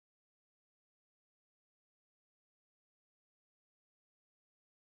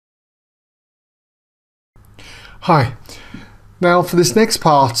Hi. Now for this next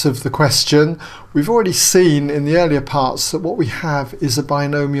part of the question, we've already seen in the earlier parts that what we have is a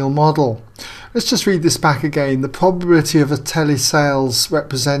binomial model. Let's just read this back again. The probability of a telesales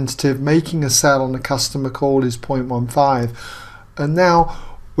representative making a sale on a customer call is 0.15. And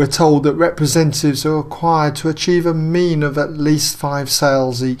now we're told that representatives are required to achieve a mean of at least 5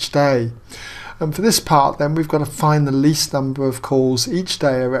 sales each day. And for this part then we've got to find the least number of calls each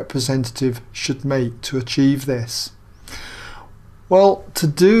day a representative should make to achieve this. Well, to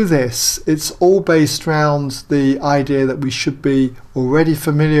do this, it's all based around the idea that we should be already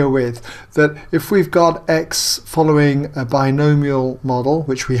familiar with, that if we've got x following a binomial model,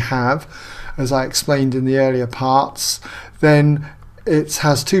 which we have, as I explained in the earlier parts, then it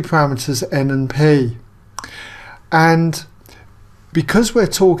has two parameters, n and p. And because we're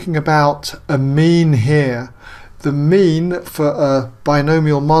talking about a mean here, the mean for a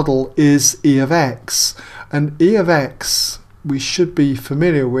binomial model is e of x, and e of x we should be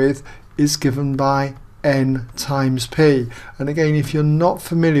familiar with is given by n times p. And again, if you're not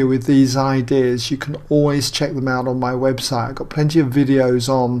familiar with these ideas, you can always check them out on my website. I've got plenty of videos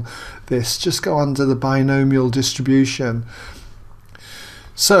on this. Just go under the binomial distribution.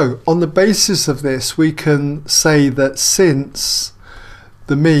 So on the basis of this, we can say that since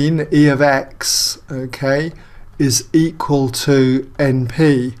the mean e of x, okay, is equal to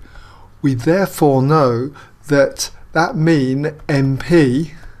np, we therefore know that that mean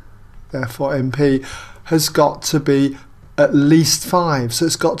np, therefore np, has got to be at least 5. So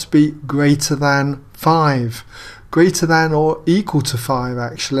it's got to be greater than 5. Greater than or equal to 5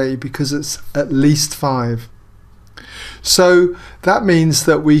 actually, because it's at least 5. So that means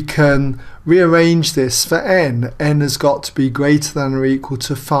that we can rearrange this for n. N has got to be greater than or equal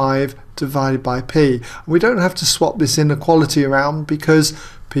to 5 divided by p. We don't have to swap this inequality around because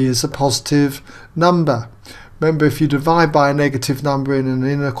p is a positive number. Remember, if you divide by a negative number in an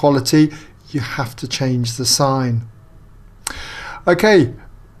inequality, you have to change the sign. Okay,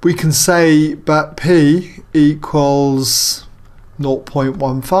 we can say but p equals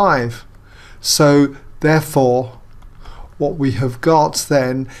 0.15. So therefore, what we have got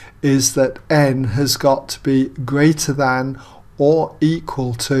then is that n has got to be greater than or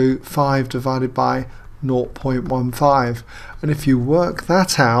equal to 5 divided by 0.15. And if you work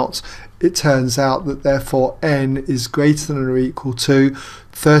that out, it turns out that therefore n is greater than or equal to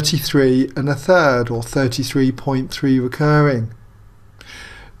 33 1/3, or 33.3 recurring.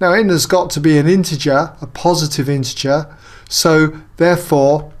 Now n has got to be an integer, a positive integer, so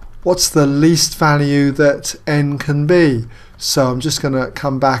therefore what's the least value that n can be? So I'm just going to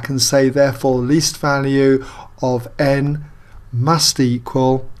come back and say therefore the least value of n must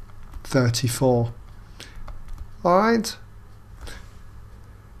equal 34. Alright?